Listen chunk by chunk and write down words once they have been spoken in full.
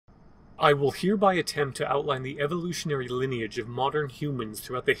I will hereby attempt to outline the evolutionary lineage of modern humans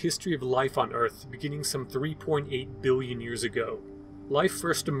throughout the history of life on Earth, beginning some 3.8 billion years ago. Life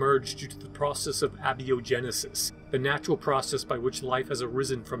first emerged due to the process of abiogenesis, the natural process by which life has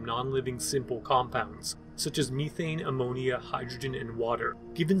arisen from non-living simple compounds, such as methane, ammonia, hydrogen, and water,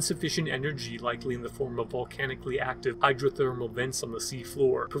 given sufficient energy, likely in the form of volcanically active hydrothermal vents on the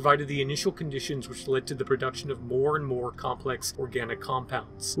seafloor, provided the initial conditions which led to the production of more and more complex organic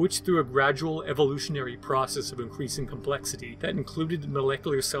compounds, which through a gradual evolutionary process of increasing complexity that included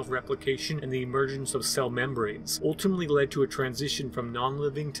molecular self-replication and the emergence of cell membranes, ultimately led to a transition from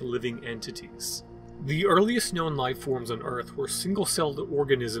non-living to living entities. The earliest known life forms on Earth were single-celled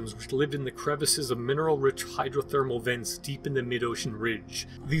organisms which lived in the crevices of mineral-rich hydrothermal vents deep in the mid-ocean ridge.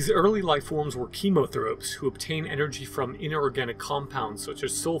 These early life forms were chemothropes who obtain energy from inorganic compounds such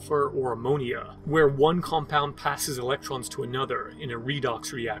as sulfur or ammonia, where one compound passes electrons to another in a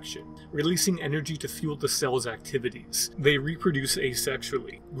redox reaction, releasing energy to fuel the cell's activities. They reproduce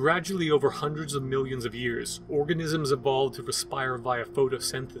asexually. Gradually, over hundreds of millions of years, organisms evolved to respire via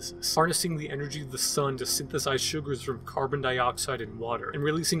photosynthesis, harnessing the energy of the sun to synthesize sugars from carbon dioxide and water, and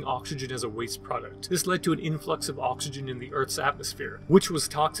releasing oxygen as a waste product. This led to an influx of oxygen in the Earth's atmosphere, which was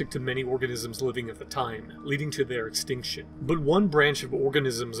toxic to many organisms living at the time, leading to their extinction. But one branch of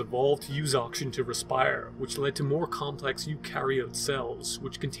organisms evolved to use oxygen to respire, which led to more complex eukaryote cells,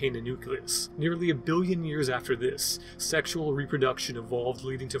 which contain a nucleus. Nearly a billion years after this, sexual reproduction evolved,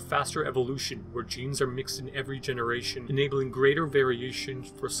 leading to faster evolution, where genes are mixed in every generation, enabling greater variation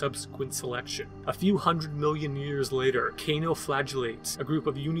for subsequent selection. A few 100 million years later, canoflagellates, a group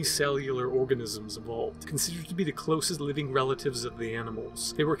of unicellular organisms, evolved, considered to be the closest living relatives of the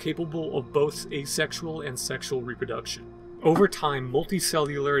animals. They were capable of both asexual and sexual reproduction. Over time,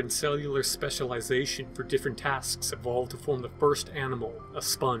 multicellular and cellular specialization for different tasks evolved to form the first animal, a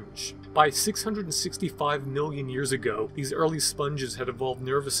sponge. By 665 million years ago, these early sponges had evolved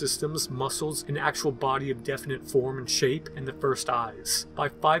nervous systems, muscles, an actual body of definite form and shape, and the first eyes. By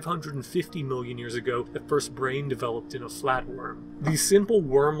 550 million years ago, the first brain developed in a flatworm. These simple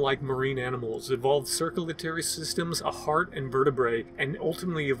worm-like marine animals evolved circulatory systems, a heart, and vertebrae, and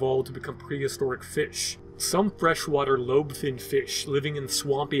ultimately evolved to become prehistoric fish. Some freshwater lobe-finned fish living in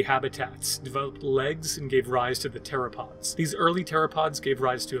swampy habitats developed legs and gave rise to the pteropods. These early pteropods gave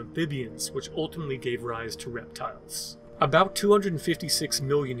rise to amphibians, which ultimately gave rise to reptiles. About 256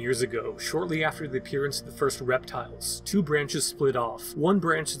 million years ago, shortly after the appearance of the first reptiles, two branches split off. One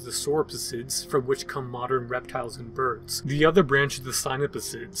branch is the sauropsids, from which come modern reptiles and birds. The other branch is the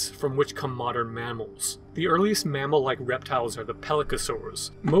cynopsids, from which come modern mammals. The earliest mammal-like reptiles are the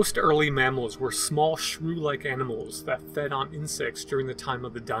pelycosaurs. Most early mammals were small shrew-like animals that fed on insects during the time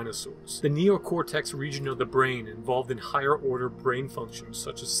of the dinosaurs. The neocortex region of the brain involved in higher-order brain functions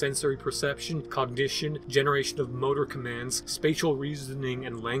such as sensory perception, cognition, generation of motor commands, spatial reasoning,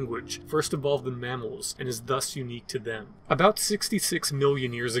 and language first evolved in mammals and is thus unique to them. About 66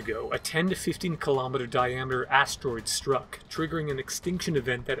 million years ago, a 10 to 15 kilometer diameter asteroid struck, triggering an extinction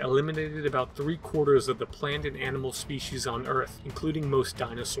event that eliminated about 3/4 of the plant and animal species on Earth, including most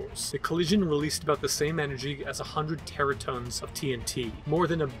dinosaurs. The collision released about the same energy as 100 teratons of TNT, more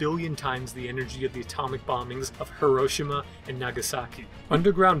than 1 billion times the energy of the atomic bombings of Hiroshima and Nagasaki.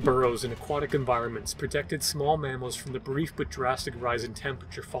 Underground burrows in aquatic environments protected small mammals from the brief but drastic rise in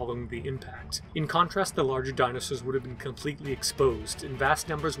temperature following the impact. In contrast, the larger dinosaurs would have been completely exposed, and vast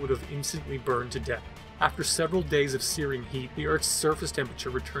numbers would have instantly burned to death. After several days of searing heat, the Earth's surface temperature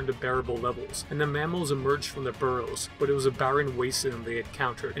returned to bearable levels, and the mammals emerged from their burrows, but it was a barren wasteland they had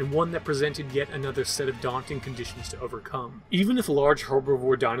encountered, and one that presented yet another set of daunting conditions to overcome. Even if large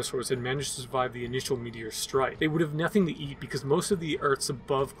herbivore dinosaurs had managed to survive the initial meteor strike, they would have nothing to eat because most of the Earth's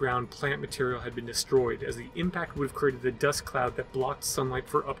above-ground plant material had been destroyed, as the impact would have created a dust cloud that blocked sunlight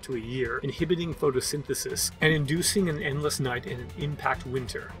for up to a year, inhibiting photosynthesis, and inducing an endless night and an impact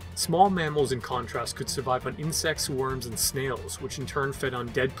winter. Small mammals, in contrast, could survive on insects, worms, and snails, which in turn fed on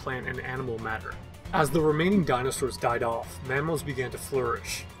dead plant and animal matter. As the remaining dinosaurs died off, mammals began to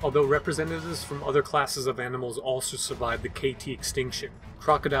flourish, although representatives from other classes of animals also survived the KT extinction.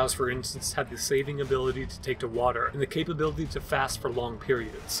 Crocodiles, for instance, had the saving ability to take to water and the capability to fast for long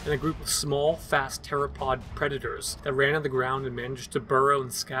periods, and a group of small, fast theropod predators that ran on the ground and managed to burrow and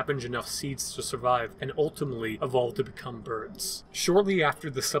scavenge enough seeds to survive and ultimately evolved to become birds. Shortly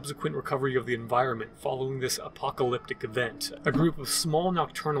after the subsequent recovery of the environment following this apocalyptic event, a group of small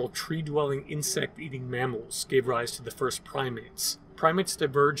nocturnal tree-dwelling insect-eating mammals gave rise to the first primates. primates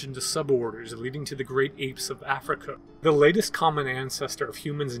diverged into suborders, leading to the great apes of Africa. The latest common ancestor of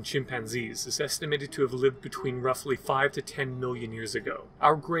humans and chimpanzees is estimated to have lived between roughly 5 to 10 million years ago.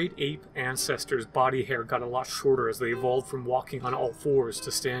 Our great ape ancestors' body hair got a lot shorter as they evolved from walking on all fours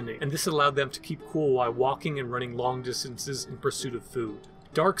to standing, and this allowed them to keep cool while walking and running long distances in pursuit of food.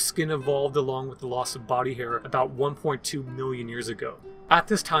 Dark skin evolved along with the loss of body hair about 1.2 million years ago. At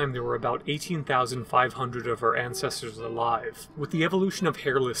this time, there were about 18,500 of our ancestors alive. With the evolution of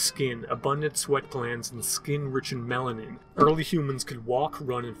hairless skin, abundant sweat glands, and skin rich in melanin, early humans could walk,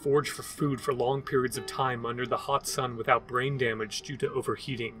 run, and forage for food for long periods of time under the hot sun without brain damage due to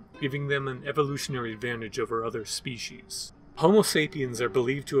overheating, giving them an evolutionary advantage over other species. Homo sapiens are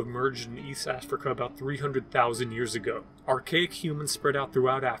believed to have emerged in East Africa about 300,000 years ago. Archaic humans spread out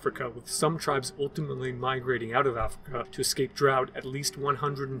throughout Africa, with some tribes ultimately migrating out of Africa to escape drought at least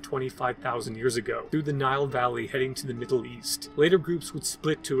 125,000 years ago, through the Nile Valley heading to the Middle East. Later groups would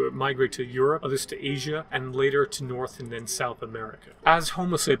split to migrate to Europe, others to Asia, and later to North and then South America. As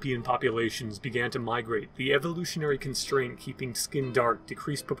Homo sapien populations began to migrate, the evolutionary constraint keeping skin dark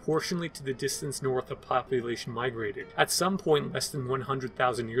decreased proportionally to the distance north a population migrated. At some point less than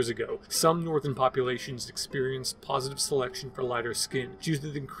 100,000 years ago, some northern populations experienced positive selection for lighter skin due to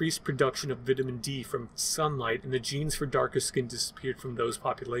the increased production of vitamin D from sunlight, and the genes for darker skin disappeared from those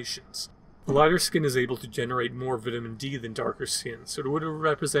populations. Lighter skin is able to generate more vitamin D than darker skin, so it would have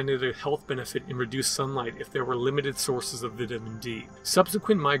represented a health benefit in reduced sunlight if there were limited sources of vitamin D.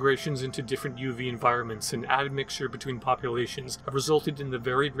 Subsequent migrations into different UV environments and admixture between populations have resulted in the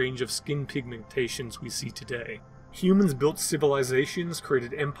varied range of skin pigmentations we see today. Humans built civilizations,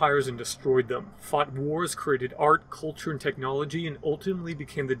 created empires, and destroyed them, fought wars, created art, culture, and technology, and ultimately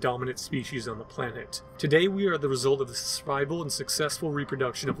became the dominant species on the planet. Today we are the result of the survival and successful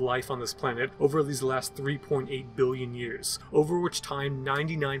reproduction of life on this planet over these last 3.8 billion years, over which time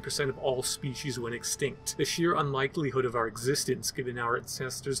 99% of all species went extinct. The sheer unlikelihood of our existence, given our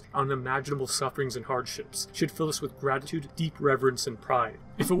ancestors' unimaginable sufferings and hardships, should fill us with gratitude, deep reverence, and pride.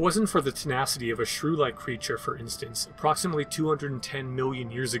 If it wasn't for the tenacity of a shrew-like creature, for instance, approximately 210 million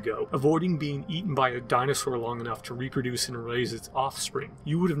years ago, avoiding being eaten by a dinosaur long enough to reproduce and raise its offspring,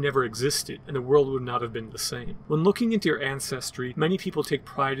 you would have never existed, and the world would not have been the same. When looking into your ancestry, many people take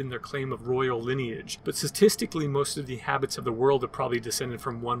pride in their claim of royal lineage, but statistically most of the inhabitants of the world are probably descended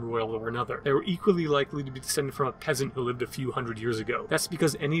from one royal or another. They were equally likely to be descended from a peasant who lived a few hundred years ago. That's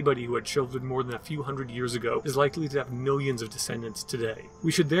because anybody who had children more than a few hundred years ago is likely to have millions of descendants today.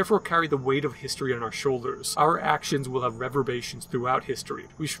 We should therefore carry the weight of history on our shoulders. Our actions will have reverberations throughout history.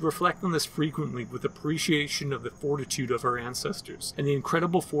 We should reflect on this frequently with appreciation of the fortitude of our ancestors and the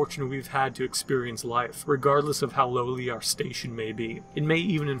incredible fortune we've had to experience life, regardless of how lowly our station may be. It may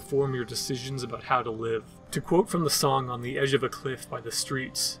even inform your decisions about how to live. To quote from the song On the Edge of a Cliff by The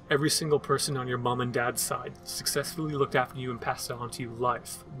Streets, every single person on your mom and dad's side successfully looked after you and passed on to you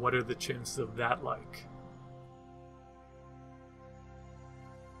life. What are the chances of that like?